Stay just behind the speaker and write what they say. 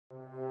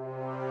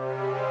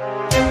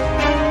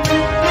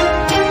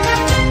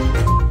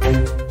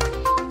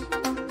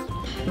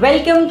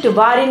Welcome to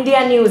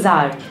VARINDIA News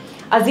Hour.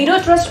 A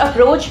zero-trust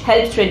approach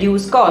helps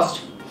reduce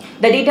cost.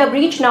 The data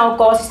breach now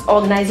costs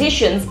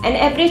organizations an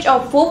average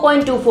of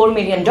 $4.24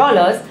 million.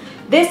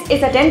 This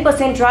is a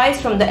 10%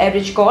 rise from the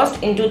average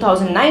cost in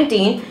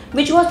 2019,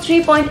 which was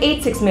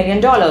 $3.86 million.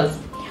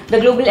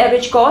 The global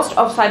average cost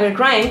of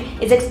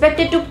cybercrime is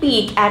expected to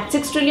peak at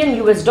 $6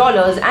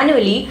 trillion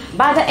annually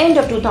by the end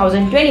of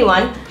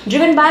 2021,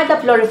 driven by the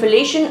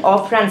proliferation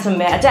of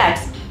ransomware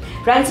attacks.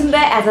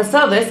 Ransomware as a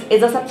service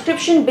is a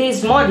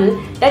subscription-based model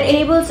that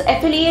enables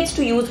affiliates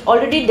to use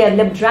already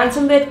developed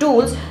ransomware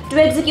tools to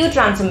execute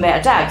ransomware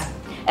attacks.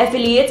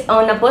 Affiliates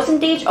earn a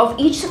percentage of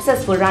each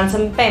successful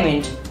ransom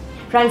payment.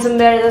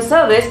 Ransomware as a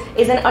service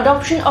is an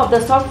adoption of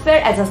the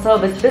software as a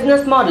service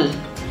business model.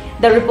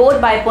 The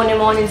report by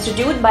Ponemon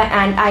Institute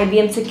and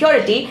IBM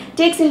Security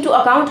takes into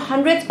account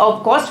hundreds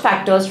of cost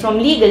factors from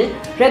legal,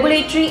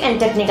 regulatory and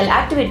technical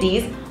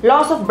activities,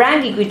 loss of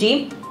brand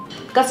equity,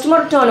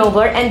 customer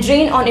turnover and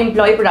drain on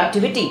employee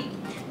productivity.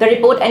 The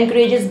report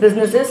encourages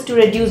businesses to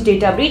reduce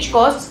data breach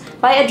costs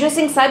by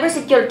addressing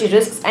cybersecurity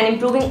risks and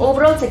improving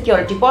overall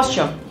security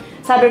posture.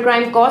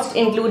 Cybercrime costs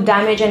include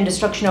damage and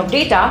destruction of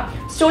data,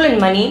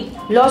 stolen money,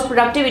 lost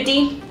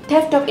productivity,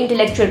 theft of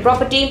intellectual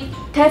property,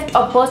 theft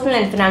of personal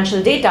and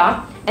financial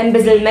data,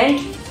 embezzlement,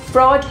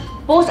 fraud,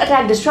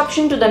 post-attack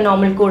disruption to the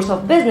normal course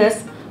of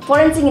business,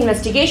 forensic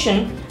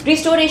investigation,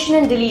 restoration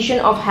and deletion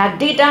of hacked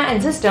data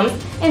and systems,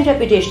 and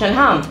reputational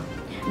harm.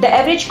 The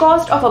average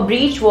cost of a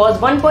breach was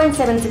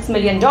 $1.76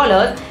 million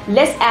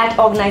less at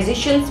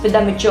organizations with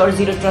a mature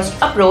zero-trust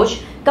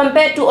approach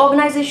compared to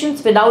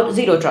organizations without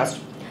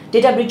zero-trust.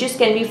 Data breaches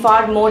can be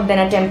far more than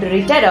a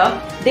temporary terror.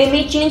 They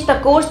may change the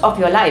course of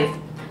your life.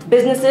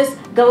 Businesses,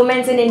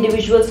 governments and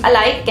individuals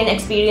alike can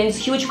experience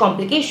huge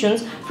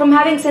complications from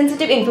having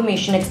sensitive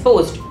information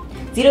exposed.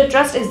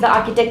 Zero-trust is the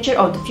architecture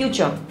of the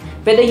future.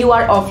 Whether you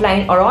are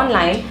offline or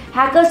online,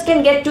 hackers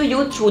can get to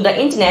you through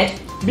the internet,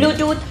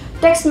 Bluetooth,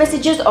 text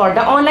messages or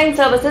the online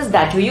services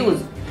that you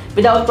use.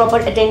 Without proper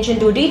attention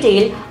to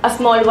detail, a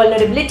small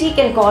vulnerability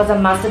can cause a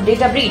massive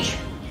data breach.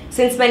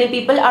 Since many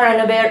people are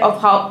unaware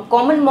of how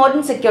common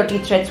modern security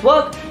threats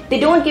work, they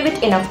don't give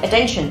it enough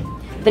attention.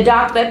 The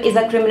dark web is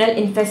a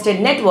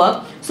criminal-infested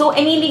network, so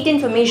any leaked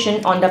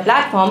information on the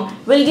platform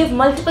will give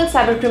multiple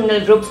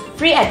cybercriminal groups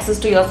free access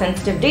to your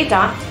sensitive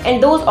data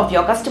and those of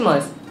your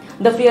customers.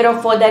 The fear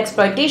of further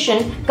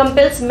exploitation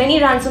compels many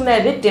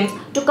ransomware victims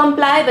to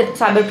comply with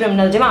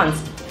cybercriminal demands.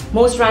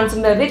 Most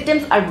ransomware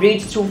victims are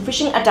breached through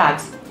phishing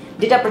attacks.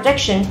 Data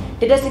protection,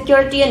 data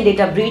security and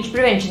data breach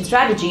prevention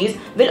strategies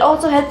will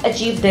also help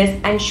achieve this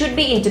and should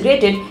be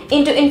integrated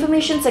into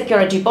information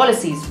security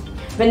policies.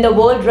 When the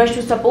world rushed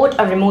to support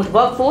a remote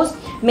workforce,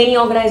 many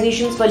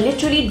organizations were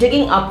literally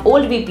digging up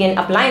old VPN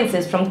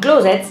appliances from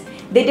closets.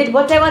 They did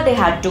whatever they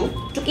had to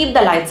keep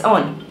the lights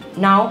on.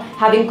 Now,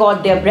 having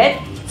caught their breath,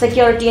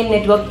 security and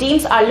network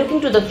teams are looking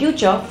to the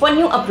future for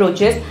new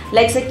approaches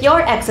like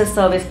Secure Access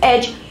Service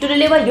Edge to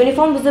deliver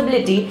uniform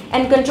visibility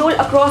and control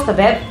across the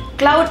web,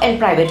 cloud and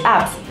private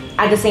apps.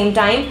 At the same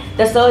time,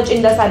 the surge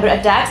in the cyber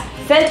attacks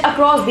felt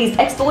across these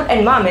export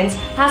environments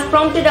has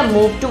prompted a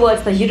move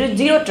towards the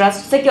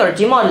zero-trust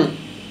security model.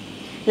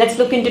 Let's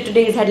look into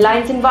today's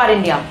headlines in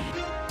VARINDIA.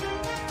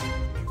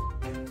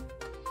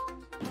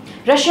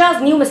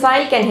 Russia's new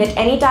missile can hit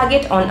any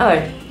target on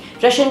Earth.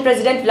 Russian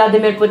President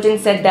Vladimir Putin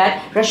said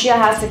that Russia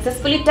has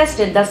successfully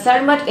tested the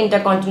Sarmat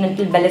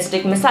intercontinental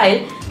ballistic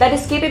missile that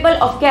is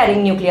capable of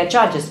carrying nuclear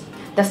charges.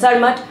 The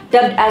Sarmat,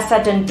 dubbed as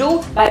Saturn II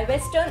by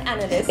Western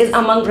analysts, is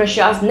among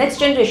Russia's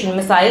next-generation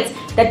missiles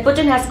that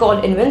Putin has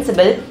called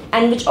invincible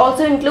and which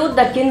also include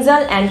the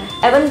Kinzhal and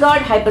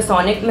Avangard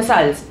hypersonic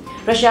missiles.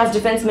 Russia's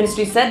defense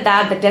ministry said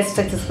that the test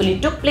successfully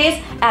took place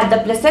at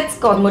the Plesetsk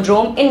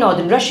Cosmodrome in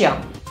northern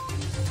Russia.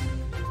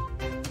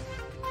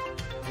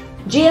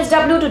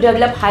 JSW to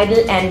develop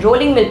hydel and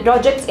rolling mill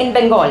projects in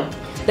Bengal.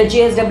 The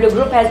JSW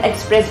Group has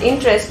expressed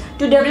interest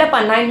to develop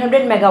a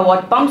 900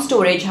 megawatt pump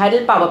storage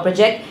hydel power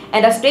project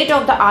and a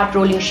state-of-the-art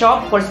rolling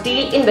shop for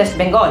steel in West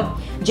Bengal.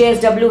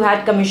 JSW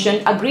had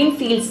commissioned a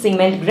greenfield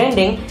cement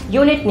grinding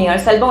unit near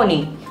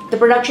Salboni. The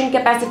production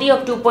capacity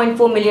of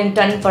 2.4 million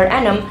ton per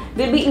annum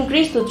will be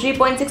increased to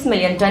 3.6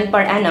 million ton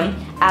per annum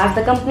as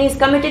the company is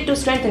committed to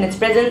strengthen its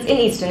presence in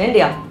eastern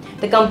India.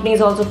 The company is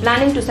also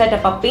planning to set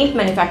up a paint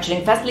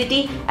manufacturing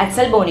facility at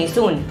Salboni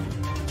soon.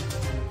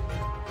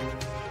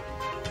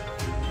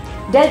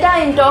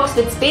 Delta in talks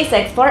with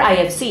SpaceX for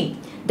IFC.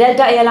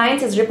 Delta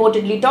Airlines is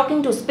reportedly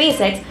talking to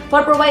SpaceX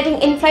for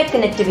providing in-flight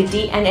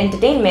connectivity and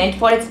entertainment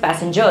for its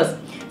passengers.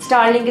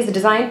 Starlink is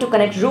designed to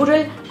connect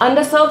rural,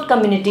 underserved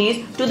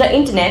communities to the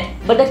internet,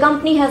 but the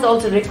company has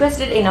also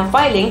requested in a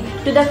filing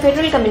to the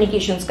Federal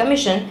Communications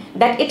Commission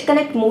that it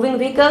connect moving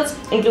vehicles,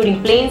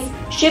 including planes,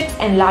 ships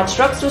and large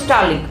trucks to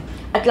Starlink.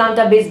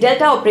 Atlanta-based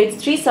Delta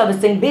operates 3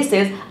 servicing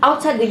bases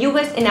outside the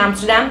US in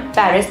Amsterdam,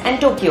 Paris and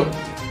Tokyo.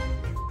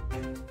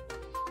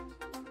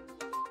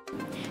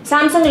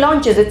 Samsung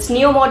launches its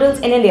Neo models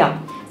in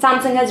India.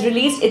 Samsung has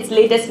released its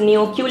latest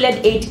Neo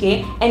QLED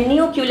 8K and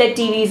Neo QLED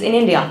TVs in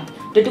India.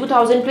 The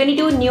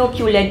 2022 Neo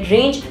QLED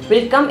range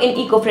will come in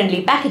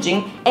eco-friendly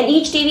packaging, and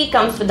each TV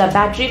comes with a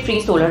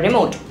battery-free solar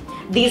remote.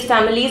 These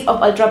families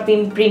of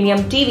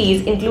ultra-premium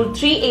TVs include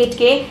 3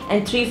 8K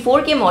and 3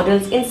 4K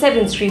models in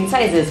 7 screen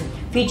sizes,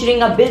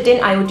 featuring a built-in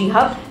IoT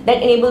hub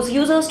that enables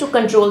users to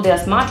control their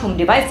smart home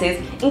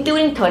devices,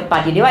 including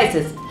third-party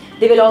devices.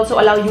 They will also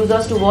allow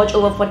users to watch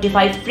over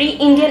 45 free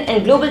Indian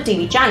and global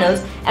TV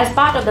channels as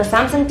part of the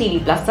Samsung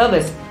TV Plus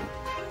service.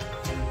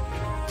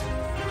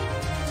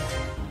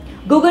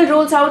 Google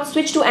rolls out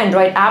Switch to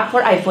Android app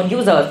for iPhone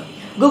users.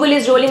 Google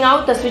is rolling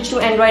out the Switch to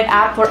Android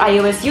app for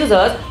iOS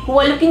users who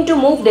are looking to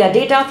move their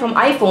data from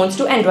iPhones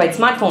to Android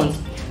smartphones.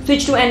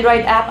 Switch to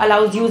Android app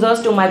allows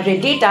users to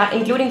migrate data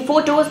including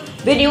photos,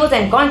 videos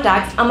and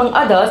contacts among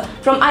others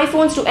from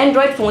iPhones to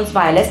Android phones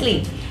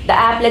wirelessly. The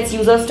app lets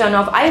users turn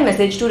off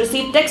iMessage to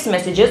receive text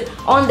messages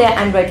on their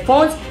Android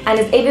phones and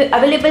is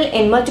available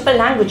in multiple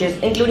languages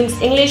including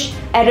English,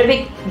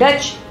 Arabic,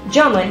 Dutch,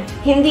 German,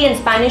 Hindi and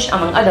Spanish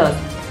among others.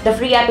 The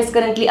free app is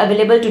currently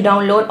available to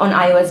download on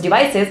iOS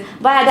devices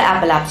via the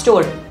Apple App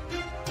Store.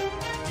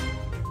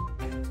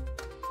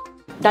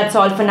 That's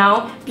all for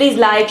now. Please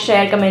like,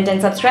 share, comment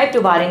and subscribe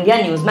to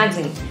VARINDIA News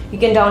Magazine. You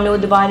can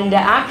download the VARINDIA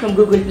app from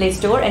Google Play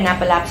Store and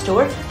Apple App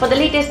Store for the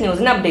latest news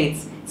and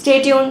updates.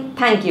 Stay tuned.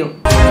 Thank you.